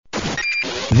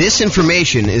This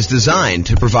information is designed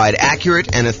to provide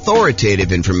accurate and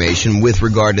authoritative information with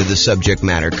regard to the subject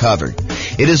matter covered.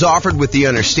 It is offered with the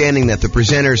understanding that the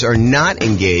presenters are not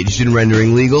engaged in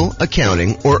rendering legal,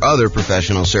 accounting, or other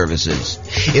professional services.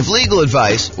 If legal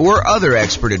advice or other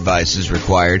expert advice is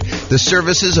required, the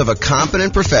services of a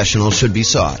competent professional should be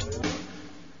sought.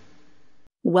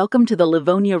 Welcome to the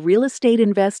Livonia Real Estate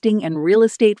Investing and Real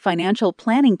Estate Financial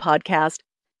Planning Podcast.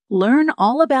 Learn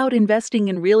all about investing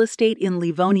in real estate in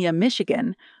Livonia,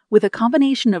 Michigan, with a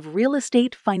combination of real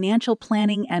estate financial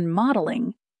planning and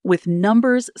modeling with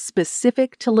numbers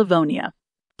specific to Livonia,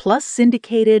 plus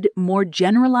syndicated, more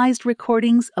generalized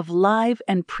recordings of live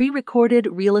and pre-recorded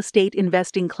real estate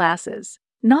investing classes,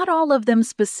 not all of them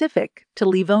specific to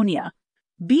Livonia.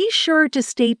 Be sure to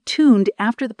stay tuned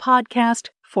after the podcast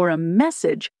for a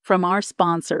message from our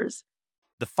sponsors.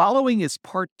 The following is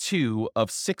part 2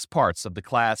 of 6 parts of the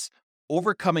class,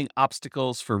 Overcoming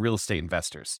Obstacles for Real Estate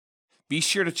Investors. Be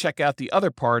sure to check out the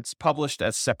other parts published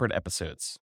as separate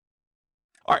episodes.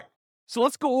 All right, so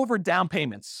let's go over down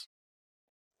payments.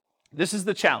 This is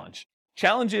the challenge.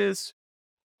 Challenge is,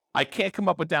 I can't come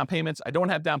up with down payments. I don't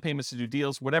have down payments to do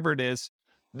deals, whatever it is.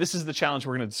 This is the challenge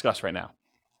we're going to discuss right now.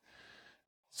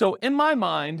 So in my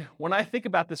mind, when I think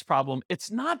about this problem, it's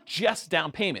not just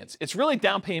down payments. It's really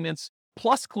down payments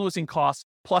plus closing costs,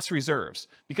 plus reserves.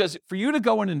 Because for you to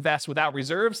go and invest without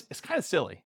reserves, it's kind of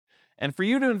silly. And for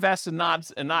you to invest and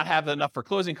not have enough for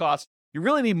closing costs, you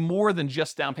really need more than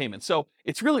just down payment. So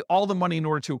it's really all the money in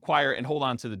order to acquire and hold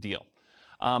on to the deal.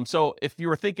 So if you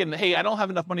were thinking, hey, I don't have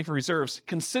enough money for reserves,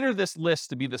 consider this list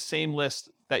to be the same list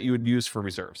that you would use for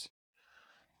reserves.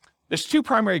 There's 2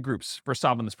 primary groups for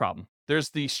solving this problem. There's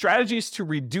the strategies to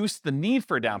reduce the need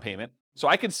for a down payment. So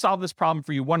I could solve this problem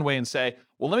for you one way and say,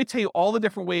 well, let me tell you all the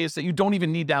different ways that you don't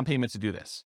even need down payment to do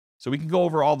this. So we can go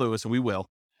over all those, and we will.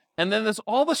 And then there's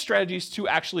all the strategies to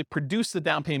actually produce the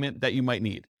down payment that you might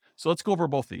need. So let's go over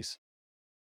both these.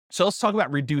 So let's talk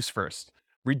about reduce first.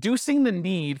 Reducing the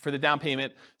need for the down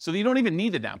payment so that you don't even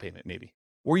need the down payment maybe,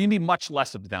 or you need much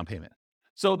less of the down payment.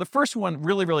 So the first one,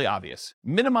 really, really obvious.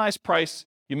 Minimize price.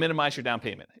 You minimize your down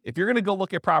payment. If you're going to go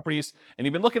look at properties and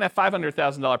you've been looking at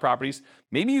 $500,000 properties,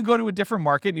 maybe you go to a different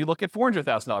market and you look at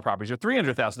 $400,000 properties or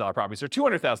 $300,000 properties or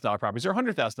 $200,000 properties or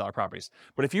 $100,000 properties.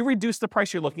 But if you reduce the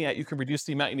price you're looking at, you can reduce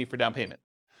the amount you need for down payment.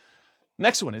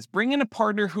 Next one is bring in a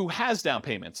partner who has down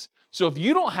payments. So if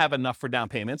you don't have enough for down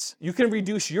payments, you can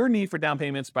reduce your need for down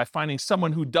payments by finding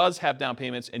someone who does have down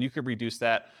payments, and you can reduce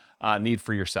that need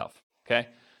for yourself, okay?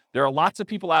 There are lots of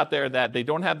people out there that they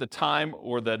don't have the time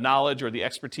or the knowledge or the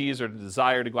expertise or the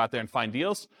desire to go out there and find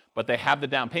deals, but they have the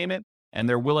down payment and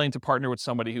they're willing to partner with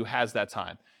somebody who has that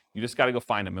time. You just got to go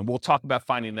find them. And we'll talk about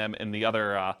finding them in the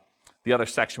other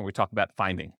section where we talk about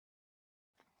finding.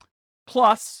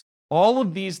 Plus, all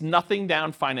of these nothing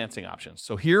down financing options.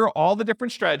 So here are all the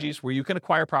different strategies where you can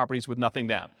acquire properties with nothing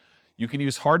down. You can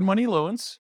use hard money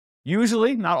loans.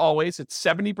 Usually, not always, it's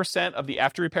 70% of the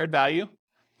after repaired value.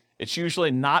 It's usually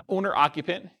not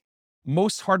owner-occupant.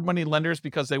 Most hard money lenders,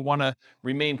 because they want to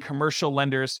remain commercial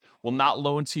lenders, will not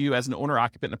loan to you as an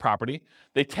owner-occupant in the property.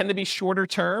 They tend to be shorter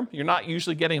term. You're not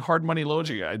usually getting hard money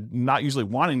loans, or you're not usually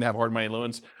wanting to have hard money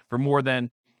loans for more than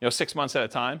 6 months at a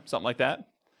time, something like that.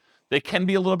 They can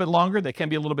be a little bit longer. They can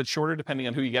be a little bit shorter, depending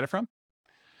on who you get it from.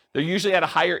 They're usually at a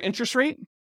higher interest rate,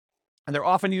 and they're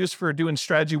often used for doing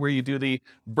strategy where you do the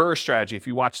BRRRR strategy. If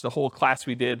you watch the whole class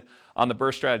we did on the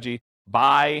BRRRR strategy,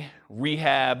 buy,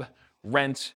 rehab,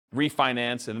 rent,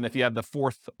 refinance, and then if you have the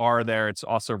 4th R there, it's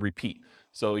also repeat.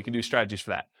 So you can do strategies for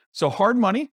that. So hard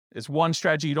money is one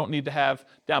strategy you don't need to have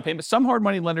down payment. Some hard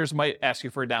money lenders might ask you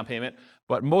for a down payment,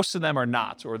 but most of them are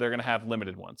not, or they're going to have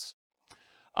limited ones.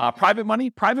 Private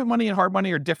money and hard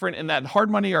money are different in that hard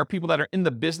money are people that are in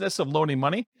the business of loaning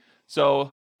money.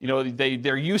 So,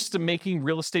 they're used to making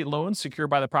real estate loans secured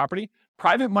by the property.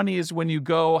 Private money is when you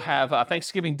go have a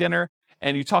Thanksgiving dinner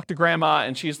and you talk to grandma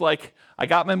and she's like, I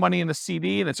got my money in the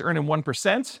CD and it's earning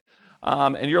 1%.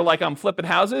 And you're like, I'm flipping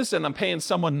houses and I'm paying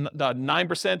someone 9%,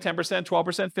 10%,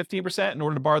 12%, 15% in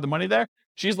order to borrow the money there.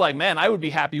 She's like, man, I would be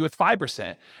happy with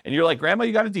 5%. And you're like, grandma,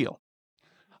 you got a deal.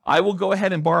 I will go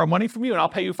ahead and borrow money from you and I'll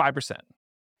pay you 5%.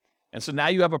 And so now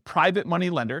you have a private money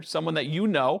lender, someone that you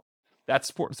know.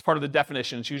 That's part of the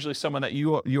definition. It's usually someone that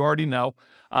you already know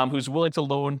who's willing to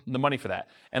loan the money for that.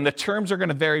 And the terms are going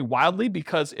to vary wildly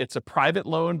because it's a private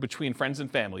loan between friends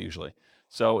and family usually.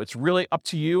 So it's really up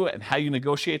to you and how you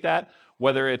negotiate that,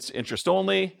 whether it's interest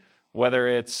only, whether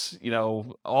it's,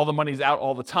 all the money's out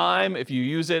all the time. If you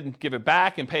use it and give it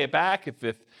back and pay it back, if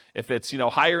it's,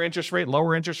 higher interest rate,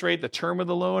 lower interest rate, the term of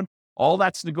the loan, all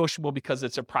that's negotiable because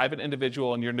it's a private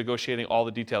individual and you're negotiating all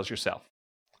the details yourself.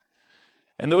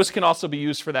 And those can also be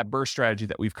used for that BRRRR strategy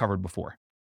that we've covered before.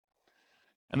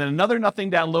 And then another nothing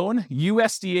down loan,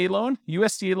 USDA loan.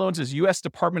 USDA loans is U.S.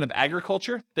 Department of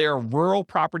Agriculture. They are rural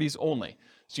properties only.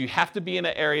 So you have to be in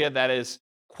an area that is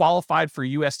qualified for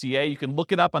USDA. You can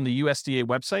look it up on the USDA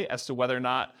website as to whether or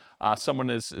not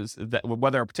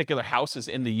whether a particular house is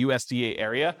in the USDA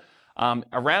area.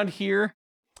 Around here,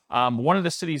 one of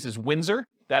the cities is Windsor.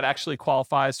 That actually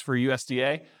qualifies for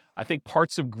USDA. I think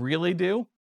parts of Greeley do.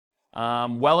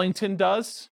 Wellington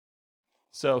does.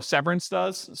 So Severance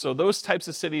does. So those types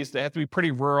of cities, they have to be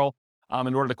pretty rural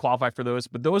in order to qualify for those.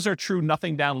 But those are true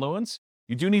nothing down loans.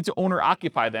 You do need to own or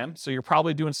occupy them. So you're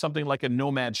probably doing something like a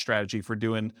nomad strategy for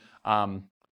doing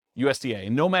USDA. A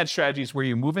nomad strategy is where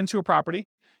you move into a property,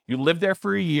 you live there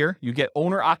for a year, you get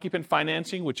owner-occupant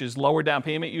financing, which is lower down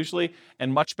payment usually,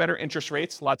 and much better interest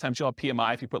rates. A lot of times you'll have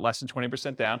PMI if you put less than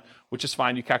 20% down, which is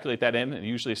fine. You calculate that in, and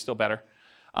usually it's still better.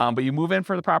 But you move in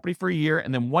for the property for a year,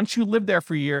 and then once you live there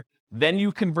for a year, then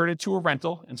you convert it to a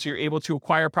rental, and so you're able to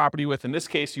acquire property with, in this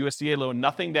case, USDA loan,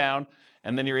 nothing down,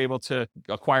 and then you're able to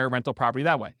acquire rental property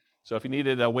that way. So if you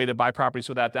needed a way to buy properties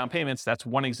without down payments, that's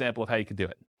one example of how you could do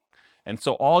it. And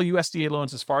so all USDA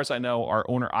loans, as far as I know, are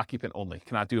owner-occupant only,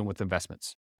 cannot do them with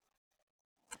investments.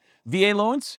 VA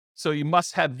loans, so you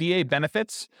must have VA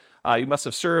benefits. You must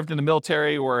have served in the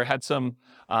military or had some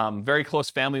very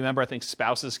close family member. I think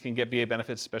spouses can get VA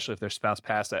benefits, especially if their spouse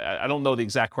passed. I don't know the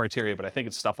exact criteria, but I think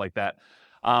it's stuff like that.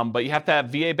 But you have to have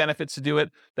VA benefits to do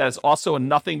it. That is also a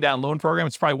nothing down loan program.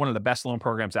 It's probably one of the best loan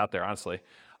programs out there, honestly.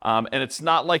 And it's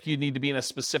not like you need to be in a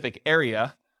specific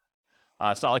area.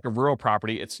 It's not like a rural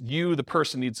property. It's you, the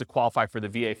person, needs to qualify for the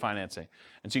VA financing.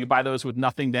 And so you can buy those with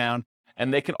nothing down.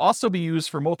 And they can also be used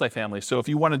for multifamily. So if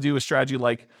you want to do a strategy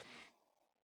like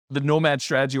the nomad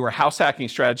strategy or house hacking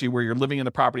strategy where you're living in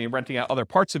the property and renting out other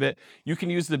parts of it, you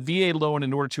can use the VA loan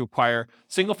in order to acquire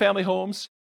single family homes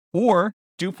or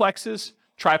duplexes,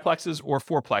 triplexes, or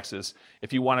fourplexes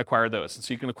if you want to acquire those. And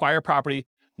so you can acquire property,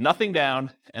 nothing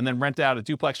down, and then rent out a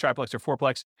duplex, triplex, or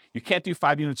fourplex. You can't do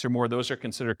 5 units or more. Those are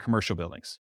considered commercial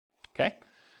buildings. Okay?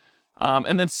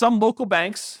 And then some local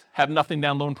banks have nothing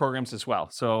down loan programs as well.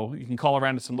 So you can call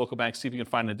around to some local banks, see if you can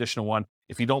find an additional one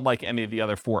if you don't like any of the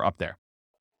other 4 up there.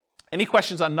 Any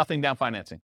questions on nothing down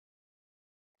financing?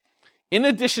 In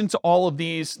addition to all of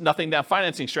these nothing down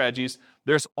financing strategies,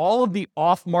 there's all of the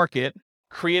off-market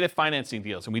creative financing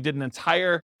deals. And we did an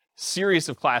entire series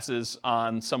of classes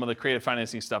on some of the creative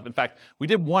financing stuff. In fact, we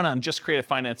did one on just creative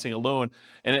financing alone,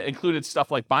 and it included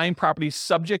stuff like buying properties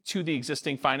subject to the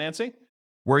existing financing,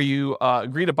 where you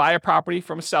agree to buy a property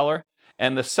from a seller,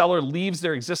 and the seller leaves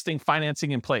their existing financing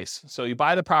in place. So you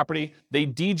buy the property, they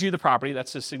deed you the property,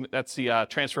 that's the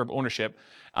transfer of ownership.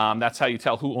 That's how you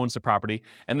tell who owns the property,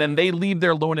 and then they leave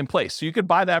their loan in place. So you could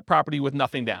buy that property with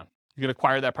nothing down. You could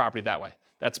acquire that property that way.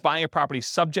 That's buying a property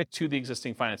subject to the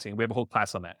existing financing. We have a whole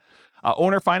class on that.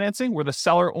 Owner financing, where the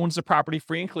seller owns the property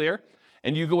free and clear,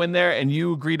 and you go in there and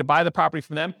you agree to buy the property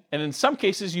from them. And in some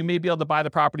cases, you may be able to buy the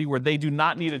property where they do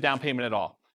not need a down payment at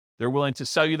all. They're willing to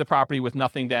sell you the property with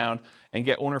nothing down and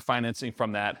get owner financing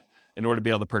from that in order to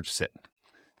be able to purchase it.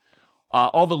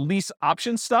 All the lease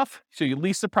option stuff, so you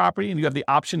lease the property and you have the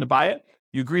option to buy it.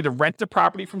 You agree to rent the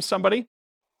property from somebody,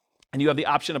 and you have the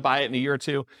option to buy it in a year or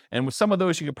two. And with some of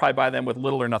those, you could probably buy them with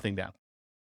little or nothing down.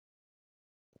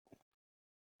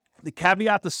 The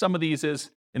caveat to some of these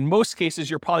is, in most cases,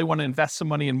 you'll probably want to invest some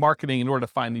money in marketing in order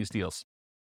to find these deals.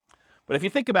 But if you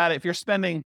think about it, if you're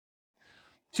spending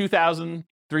 $2,000,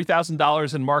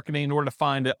 $3,000 in marketing in order to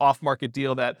find an off-market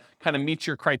deal that kind of meets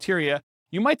your criteria,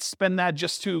 you might spend that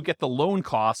just to get the loan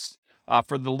costs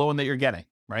for the loan that you're getting,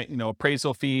 right? You know,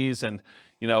 appraisal fees and,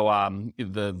 you know,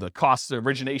 the costs of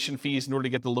origination fees in order to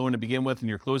get the loan to begin with and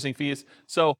your closing fees.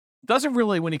 So it doesn't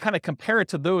really, when you kind of compare it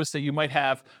to those that you might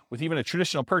have with even a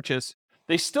traditional purchase,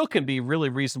 they still can be really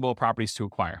reasonable properties to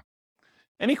acquire.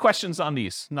 Any questions on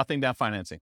these? Nothing down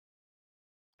financing.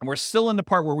 And we're still in the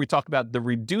part where we talk about the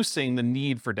reducing the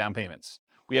need for down payments.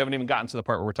 We haven't even gotten to the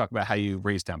part where we're talking about how you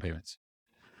raise down payments.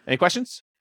 Any questions?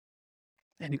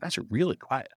 Man, you guys are really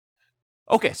quiet.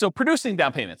 Okay, so producing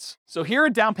down payments. So here are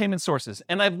down payment sources,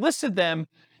 and I've listed them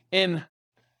in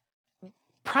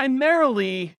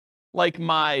primarily like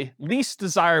my least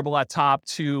desirable at top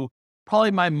to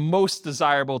probably my most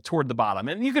desirable toward the bottom.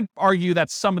 And you could argue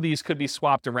that some of these could be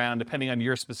swapped around depending on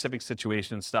your specific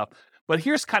situation and stuff. But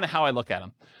here's kind of how I look at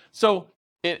them. So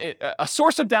a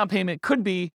source of down payment could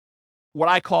be what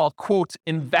I call, quote,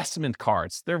 investment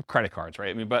cards. They're credit cards, right?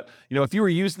 I mean, but, you know, if you were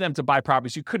using them to buy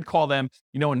properties, you could call them,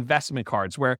 you know, investment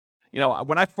cards, where, you know,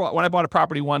 when I bought a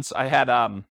property once, I had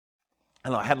I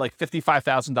don't know, I had like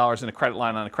 $55,000 in a credit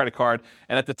line on a credit card.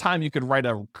 And at the time, you could write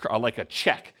a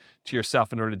check to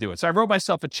yourself in order to do it. So I wrote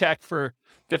myself a check for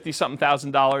 $50-something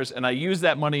thousand, and I used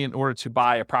that money in order to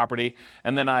buy a property.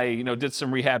 And then I, did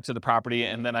some rehab to the property.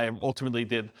 And then I ultimately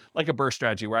did like a burst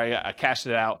strategy where I cashed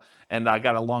it out and I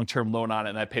got a long-term loan on it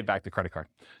and I paid back the credit card.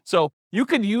 So you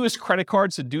could use credit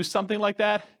cards to do something like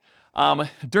that.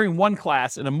 During one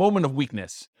class, in a moment of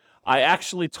weakness, I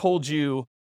actually told you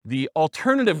the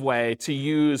alternative way to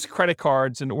use credit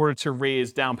cards in order to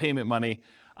raise down payment money,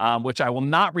 which I will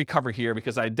not recover here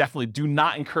because I definitely do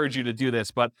not encourage you to do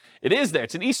this, but it is there.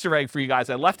 It's an Easter egg for you guys.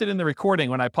 I left it in the recording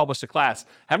when I published the class.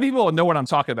 How many people know what I'm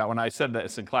talking about when I said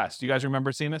this in class? Do you guys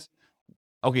remember seeing this?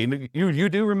 Okay, you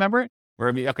do remember it? Or,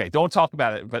 okay, don't talk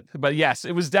about it. But yes,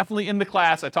 it was definitely in the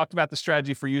class. I talked about the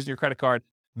strategy for using your credit card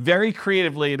very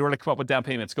creatively in order to come up with down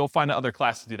payments. Go find another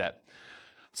class to do that.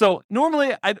 So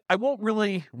normally, I won't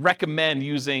really recommend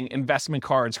using investment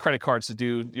cards, credit cards to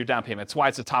do your down payment. That's why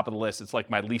it's the top of the list. It's like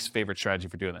my least favorite strategy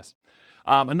for doing this.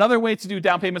 Another way to do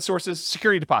down payment sources,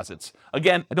 security deposits.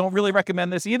 Again, I don't really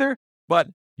recommend this either, but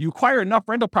you acquire enough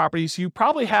rental properties, you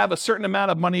probably have a certain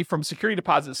amount of money from security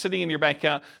deposits sitting in your bank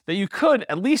account that you could,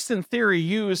 at least in theory,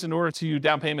 use in order to do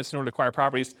down payments in order to acquire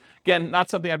properties. Again, not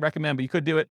something I'd recommend, but you could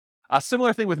do it. A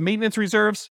similar thing with maintenance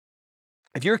reserves.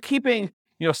 If you're keeping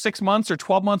 6 months or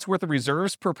 12 months worth of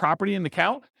reserves per property in the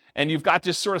account, and you've got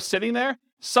just sort of sitting there,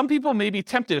 some people may be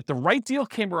tempted if the right deal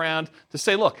came around to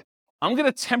say, look, I'm going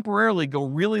to temporarily go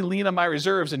really lean on my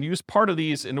reserves and use part of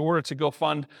these in order to go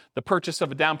fund the purchase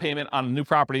of a down payment on a new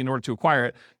property in order to acquire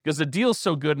it because the deal's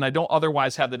so good and I don't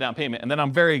otherwise have the down payment. And then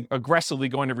I'm very aggressively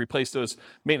going to replace those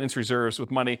maintenance reserves with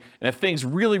money. And if things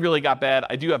really, really got bad,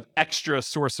 I do have extra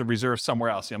source of reserves somewhere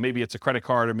else. Maybe it's a credit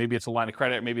card or maybe it's a line of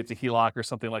credit, or maybe it's a HELOC or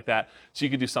something like that. So you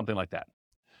could do something like that.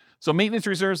 So maintenance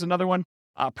reserves is another one.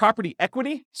 Property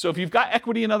equity. So if you've got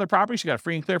equity in other properties, you got a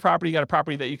free and clear property, you got a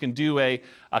property that you can do a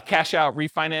cash out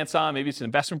refinance on. Maybe it's an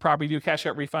investment property you do a cash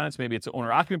out refinance. Maybe it's an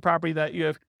owner occupant property that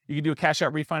you can do a cash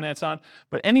out refinance on.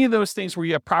 But any of those things where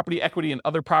you have property equity in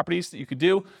other properties that you could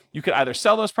do, you could either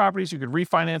sell those properties, you could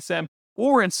refinance them,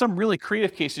 or in some really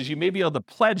creative cases, you may be able to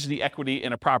pledge the equity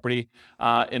in a property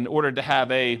in order to have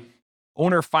a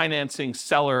owner financing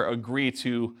seller agree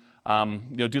to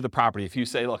do the property. If you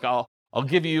say, look, I'll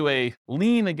give you a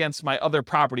lien against my other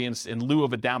property in lieu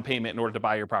of a down payment in order to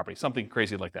buy your property, something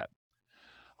crazy like that.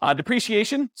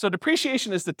 Depreciation. So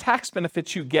depreciation is the tax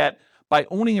benefits you get by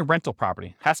owning a rental property.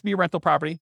 It has to be a rental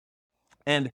property.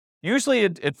 And usually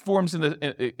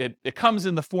it comes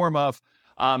in the form of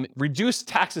reduced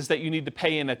taxes that you need to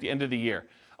pay in at the end of the year.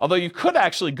 Although you could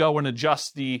actually go and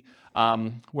adjust the,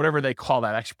 whatever they call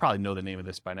that. I actually probably know the name of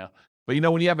this by now. But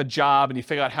when you have a job and you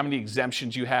figure out how many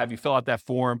exemptions you have, you fill out that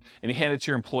form and you hand it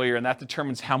to your employer, and that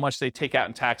determines how much they take out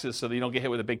in taxes so that you don't get hit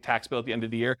with a big tax bill at the end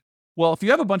of the year. Well, if you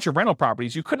have a bunch of rental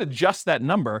properties, you could adjust that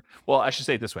number. Well, I should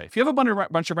say it this way. If you have a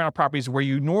bunch of rental properties where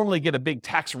you normally get a big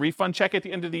tax refund check at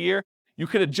the end of the year, you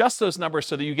could adjust those numbers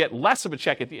so that you get less of a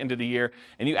check at the end of the year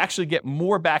and you actually get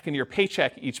more back in your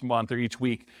paycheck each month or each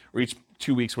week or each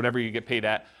 2 weeks, whatever you get paid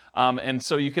at. And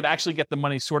so you could actually get the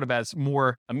money sort of as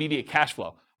more immediate cash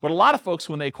flow. But a lot of folks,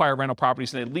 when they acquire rental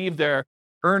properties and they leave their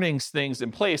earnings things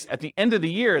in place, at the end of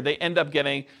the year, they end up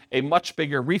getting a much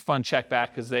bigger refund check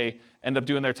back because they end up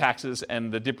doing their taxes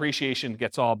and the depreciation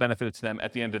gets all benefited to them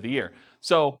at the end of the year.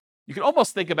 So you can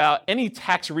almost think about any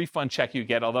tax refund check you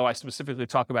get, although I specifically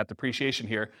talk about depreciation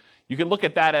here, you can look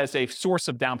at that as a source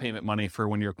of down payment money for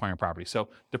when you're acquiring property. So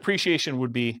depreciation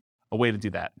would be a way to do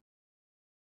that.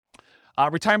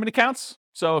 Retirement accounts.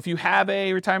 So if you have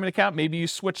a retirement account, maybe you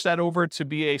switch that over to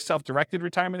be a self-directed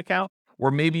retirement account, or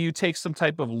maybe you take some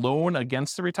type of loan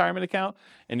against the retirement account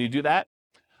and you do that.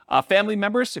 Family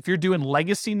members, if you're doing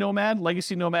legacy nomad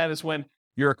is when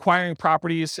you're acquiring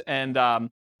properties and,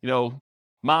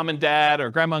 mom and dad or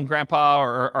grandma and grandpa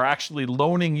are actually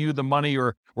loaning you the money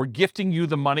or gifting you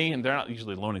the money, and they're not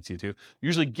usually loaning to you too,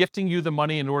 usually gifting you the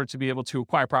money in order to be able to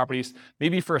acquire properties.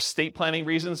 Maybe for estate planning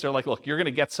reasons, they're like, look, you're going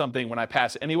to get something when I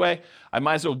pass anyway. I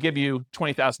might as well give you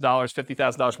 $20,000,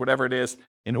 $50,000, whatever it is,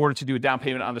 in order to do a down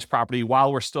payment on this property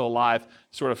while we're still alive,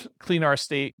 sort of clean our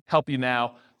estate, help you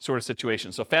now sort of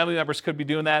situation. So family members could be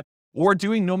doing that or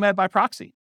doing nomad by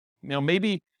proxy.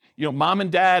 Maybe mom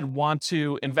and dad want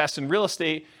to invest in real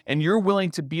estate and you're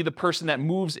willing to be the person that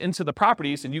moves into the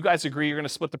properties and you guys agree you're going to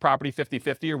split the property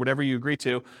 50-50 or whatever you agree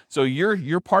to. So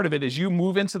your part of it is you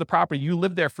move into the property, you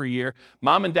live there for a year,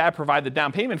 mom and dad provide the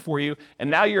down payment for you, and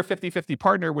now you're a 50-50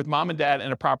 partner with mom and dad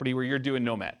in a property where you're doing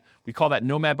nomad. We call that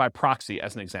nomad by proxy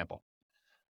as an example.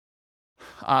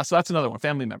 So that's another one,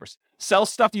 family members. Sell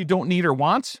stuff you don't need or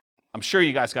want. I'm sure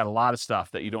you guys got a lot of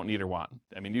stuff that you don't need or want.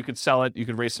 I mean, you could sell it, you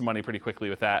could raise some money pretty quickly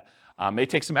with that. May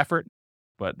take some effort,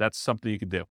 but that's something you could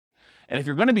do. And if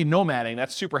you're going to be nomading,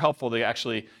 that's super helpful to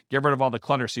actually get rid of all the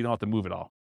clutter so you don't have to move it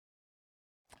all.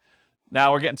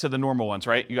 Now we're getting to the normal ones,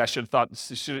 right? You guys should have thought,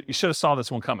 you should have saw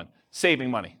this one coming. Saving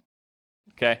money,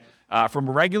 okay? From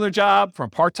a regular job, from a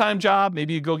part-time job,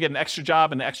 maybe you go get an extra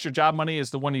job, and the extra job money is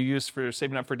the one you use for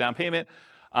saving up for down payment.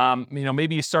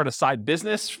 Maybe you start a side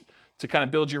business to kind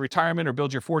of build your retirement or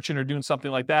build your fortune or doing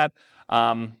something like that.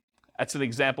 That's an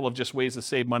example of just ways to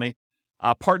save money.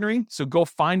 Partnering, so go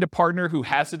find a partner who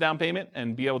has the down payment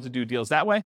and be able to do deals that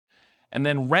way. And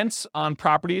then rents on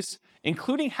properties,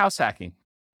 including house hacking.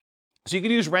 So you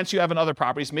can use rents you have in other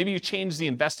properties. Maybe you change the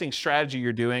investing strategy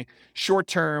you're doing short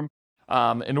term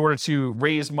in order to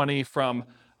raise money from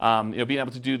being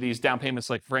able to do these down payments.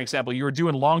 Like, for example, you were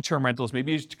doing long-term rentals.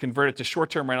 Maybe you convert it to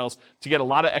short-term rentals to get a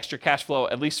lot of extra cash flow,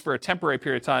 at least for a temporary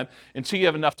period of time, until you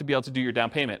have enough to be able to do your down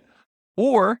payment.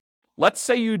 Or let's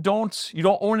say you don't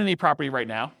own any property right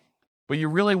now, but you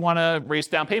really want to raise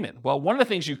down payment. Well, one of the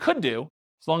things you could do,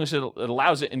 as long as it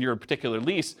allows it in your particular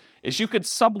lease, is you could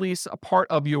sublease a part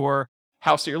of your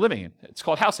house that you're living in. It's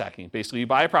called house hacking. Basically, you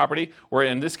buy a property, or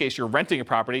in this case, you're renting a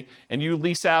property, and you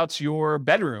lease out your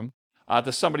bedroom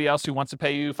to somebody else who wants to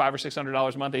pay you $500 or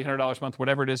 $600 a month, $800 a month,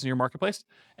 whatever it is in your marketplace,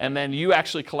 and then you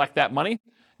actually collect that money.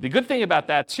 The good thing about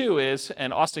that too is,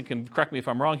 and Austin can correct me if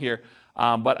I'm wrong here,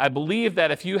 but I believe that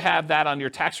if you have that on your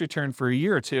tax return for a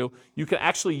year or two, you can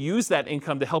actually use that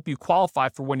income to help you qualify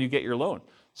for when you get your loan.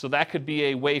 So that could be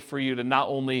a way for you to not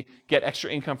only get extra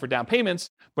income for down payments,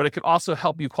 but it could also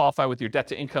help you qualify with your debt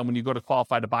to income when you go to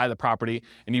qualify to buy the property,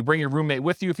 and you bring your roommate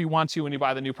with you if you want to when you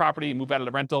buy the new property, you move out of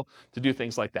the rental to do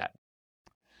things like that.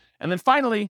 And then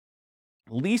finally,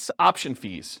 lease option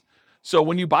fees. So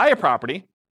when you buy a property,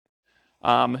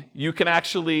 you can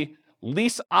actually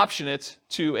lease option it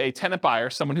to a tenant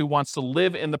buyer, someone who wants to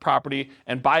live in the property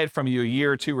and buy it from you a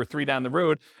year or 2 or 3 down the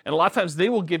road. And a lot of times they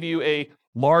will give you a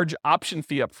large option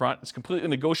fee up front. It's completely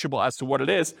negotiable as to what it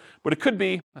is, but it could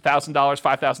be $1,000,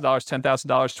 $5,000, $10,000,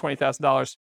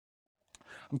 $20,000.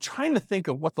 I'm trying to think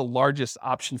of what the largest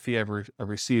option fee I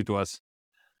received was.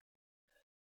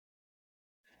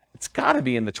 It's got to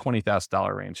be in the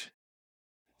 $20,000 range.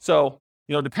 So,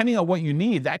 depending on what you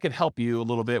need, that could help you a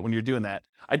little bit when you're doing that.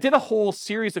 I did a whole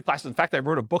series of classes. In fact, I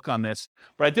wrote a book on this,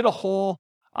 but I did a whole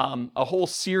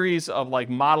series of like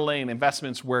modeling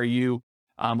investments where you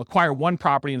acquire one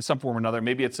property in some form or another.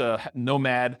 Maybe it's a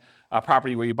nomad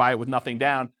property where you buy it with nothing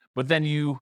down, but then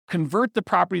you convert the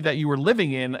property that you were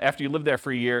living in after you lived there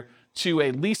for a year to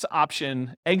a lease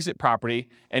option exit property,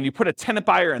 and you put a tenant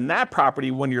buyer in that property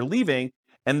when you're leaving,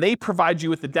 and they provide you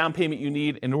with the down payment you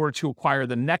need in order to acquire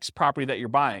the next property that you're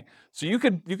buying. So you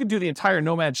could do the entire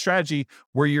nomad strategy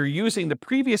where you're using the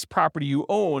previous property you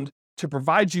owned to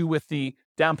provide you with the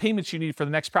down payments you need for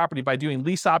the next property by doing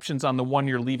lease options on the one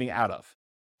you're leaving out of.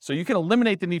 So you can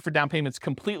eliminate the need for down payments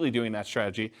completely doing that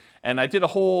strategy. And I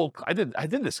taught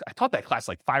that class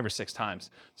like 5 or 6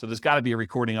 times. So there's got to be a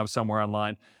recording of somewhere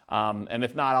online. And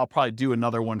if not, I'll probably do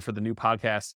another one for the new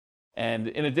podcast. And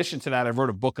in addition to that, I wrote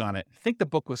a book on it. I think the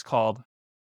book was called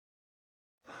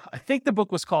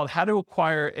How to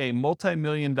Acquire a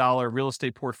Multi-Million-Dollar Real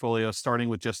Estate Portfolio Starting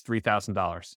with Just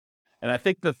 $3,000. And I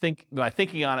think my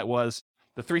thinking on it was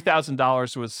the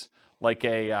 $3,000 was like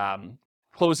a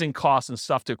closing costs and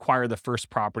stuff to acquire the first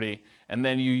property. And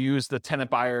then you use the tenant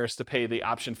buyers to pay the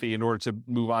option fee in order to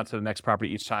move on to the next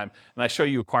property each time. And I show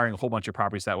you acquiring a whole bunch of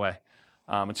properties that way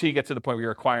until you get to the point where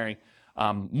you're acquiring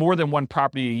more than one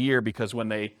property a year, because when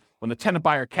the tenant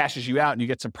buyer cashes you out and you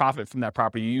get some profit from that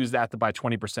property, you use that to buy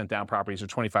 20% down properties or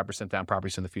 25% down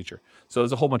properties in the future. So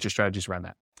there's a whole bunch of strategies around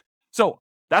that. So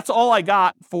that's all I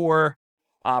got for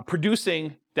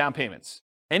producing down payments.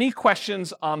 Any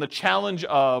questions on the challenge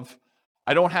of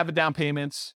I don't have a down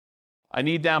payments, I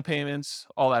need down payments,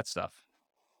 all that stuff?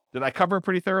 Did I cover it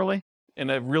pretty thoroughly in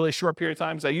a really short period of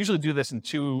time? Because I usually do this in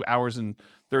 2 hours and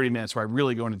 30 minutes where I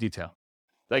really go into detail.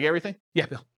 Did I get everything? Yeah,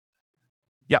 Bill.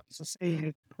 Yep.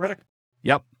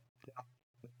 Yep.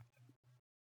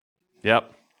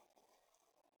 Yep.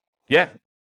 Yeah.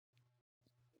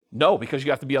 No, because you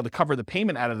have to be able to cover the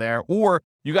payment out of there, or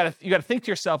you got to think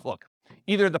to yourself, look,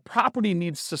 either the property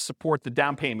needs to support the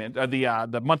down payment, or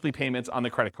the monthly payments on the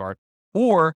credit card,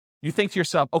 or you think to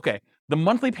yourself, okay, the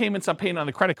monthly payments I'm paying on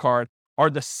the credit card are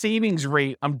the savings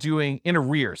rate I'm doing in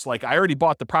arrears. Like I already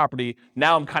bought the property,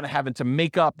 now I'm kind of having to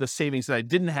make up the savings that I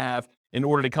didn't have in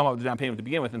order to come up with the down payment to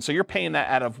begin with. And so you're paying that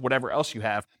out of whatever else you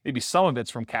have. Maybe some of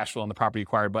it's from cash flow on the property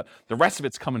acquired, but the rest of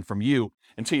it's coming from you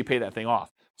until you pay that thing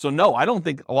off. So no, I don't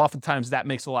think oftentimes that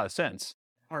makes a lot of sense.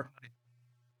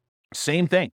 Same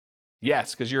thing.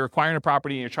 Yes, because you're acquiring a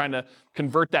property and you're trying to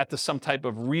convert that to some type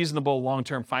of reasonable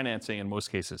long-term financing in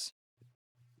most cases.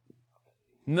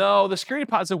 No, the security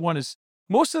deposit one is,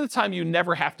 most of the time you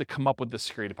never have to come up with the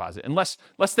security deposit unless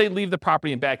they leave the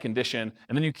property in bad condition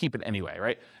and then you keep it anyway,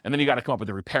 right? And then you got to come up with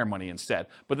the repair money instead.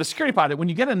 But the security deposit, when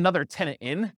you get another tenant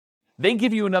in, they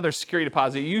give you another security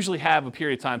deposit. You usually have a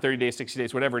period of time, 30 days, 60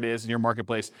 days, whatever it is in your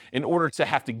marketplace, in order to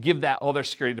have to give that other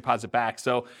security deposit back.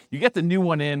 So you get the new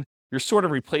one in, you're sort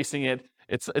of replacing it.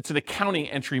 It's an accounting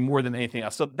entry more than anything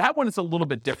else. So that one is a little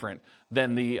bit different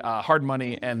than the hard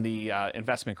money and the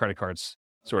investment credit cards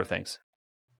sort of things.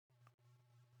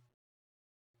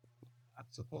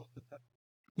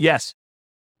 Yes.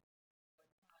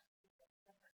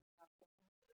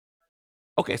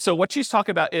 Okay, so what she's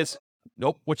talking about is,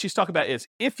 what she's talking about is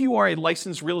if you are a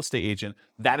licensed real estate agent,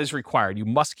 that is required. You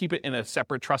must keep it in a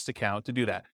separate trust account to do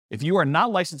that. If you are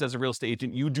not licensed as a real estate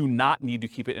agent, you do not need to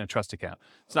keep it in a trust account.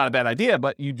 It's not a bad idea,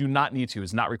 but you do not need to.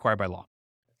 It's not required by law.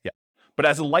 Yeah. But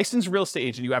as a licensed real estate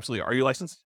agent, you absolutely are. Are you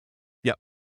licensed? Yep.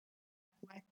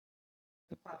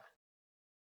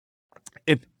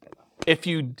 If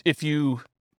you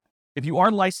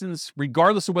are licensed,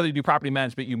 regardless of whether you do property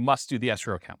management, you must do the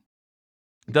escrow account.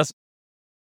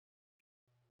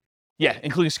 Yeah,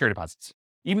 including security deposits.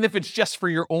 Even if it's just for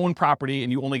your own property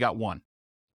and you only got one,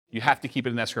 you have to keep it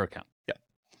in an escrow account. Yeah.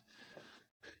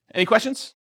 Any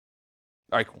questions?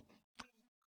 All right, cool.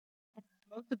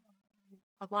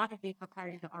 A lot of these require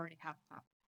you to already have that.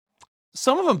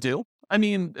 Some of them do. I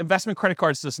mean, investment credit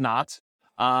cards does not.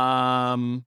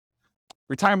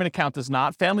 Retirement account does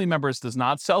not. Family members does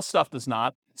not. Sell stuff does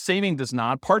not. Saving does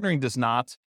not. Partnering does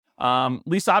not.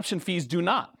 Lease option fees do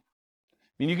not. I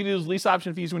mean, you can use lease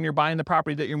option fees when you're buying the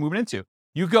property that you're moving into.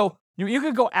 You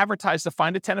could go advertise to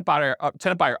find a tenant buyer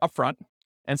up front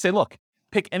and say, look,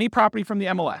 pick any property from the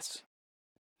MLS.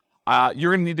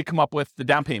 You're going to need to come up with the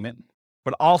down payment,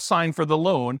 but I'll sign for the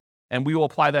loan and we will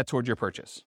apply that towards your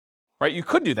purchase. Right? You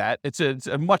could do that. It's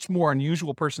a much more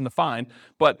unusual person to find,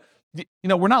 but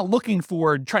we're not looking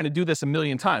for trying to do this a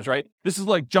million times, right? This is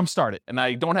like jumpstart it, and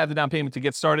I don't have the down payment to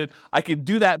get started. I could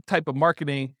do that type of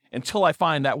marketing until I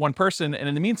find that one person, and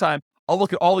in the meantime, I'll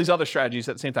look at all these other strategies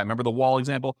at the same time. Remember the wall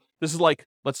example? This is like,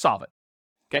 let's solve it,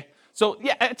 okay? So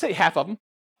yeah, I'd say half of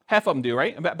them do,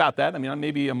 right? About that. I mean,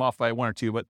 maybe I'm off by one or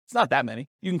two, but it's not that many.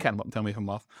 You can count them up and tell me if I'm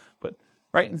off, but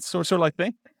right? It's sort of like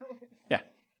thing. Yeah.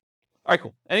 All right,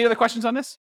 cool. Any other questions on this?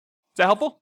 Is that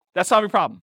helpful? That's solve your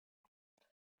problem.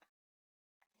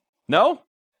 No?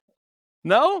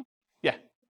 No? Yeah.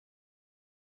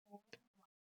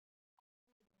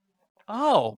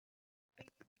 Oh.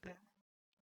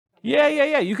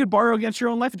 Yeah. You could borrow against your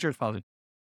own life insurance policy.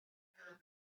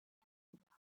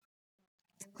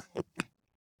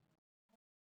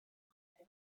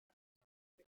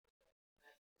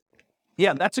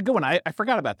 Yeah, that's a good one. I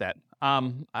forgot about that.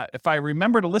 If I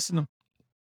remember to listen to...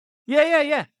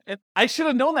 Yeah. I should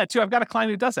have known that too. I've got a client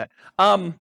who does that.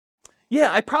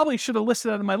 Yeah, I probably should have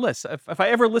listed that on my list. If I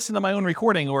ever listen to my own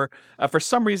recording, or for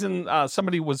some reason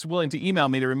somebody was willing to email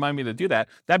me to remind me to do that,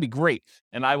 that'd be great.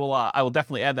 And I will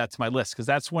definitely add that to my list because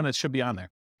that's when it should be on there.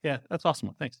 Yeah, that's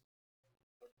awesome. Thanks.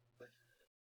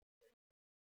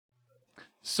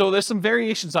 So there's some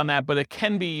variations on that, but it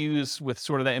can be used with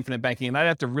sort of that infinite banking. And I'd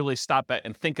have to really stop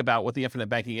and think about what the infinite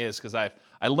banking is because I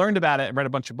learned about it and read a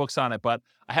bunch of books on it, but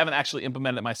I haven't actually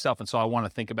implemented it myself. And so I want to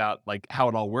think about like how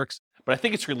it all works. But I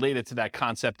think it's related to that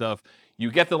concept of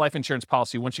you get the life insurance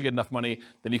policy. Once you get enough money,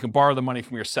 then you can borrow the money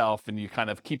from yourself and you kind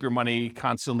of keep your money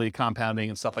constantly compounding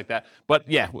and stuff like that. But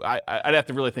yeah, I'd have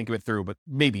to really think of it through, but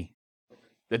maybe.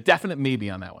 The definite maybe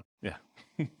on that one. Yeah.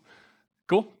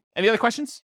 Cool. Any other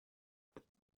questions?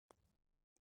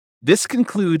 This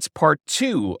concludes part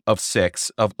 2 of 6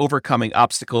 of Overcoming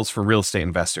Obstacles for Real Estate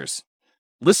Investors.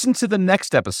 Listen to the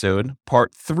next episode,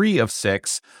 part 3 of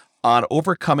 6, on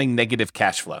overcoming negative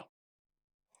cash flow.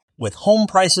 With home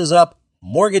prices up,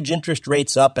 mortgage interest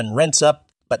rates up, and rents up,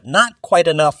 but not quite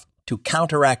enough to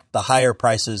counteract the higher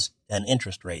prices and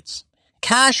interest rates.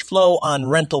 Cash flow on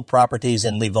rental properties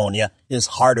in Livonia is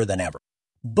harder than ever.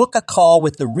 Book a call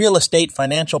with the Real Estate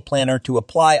Financial Planner to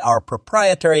apply our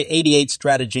proprietary 88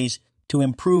 strategies to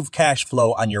improve cash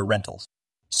flow on your rentals.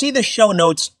 See the show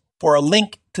notes for a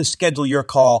link to schedule your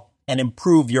call and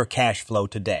improve your cash flow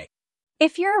today.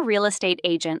 If you're a real estate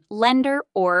agent, lender,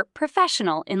 or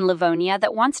professional in Livonia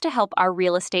that wants to help our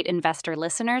real estate investor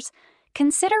listeners,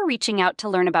 consider reaching out to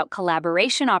learn about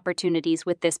collaboration opportunities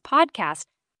with this podcast.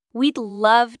 We'd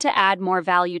love to add more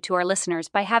value to our listeners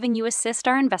by having you assist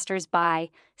our investors buy,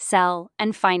 sell,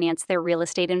 and finance their real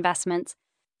estate investments.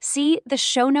 See the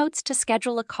show notes to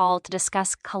schedule a call to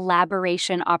discuss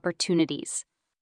collaboration opportunities.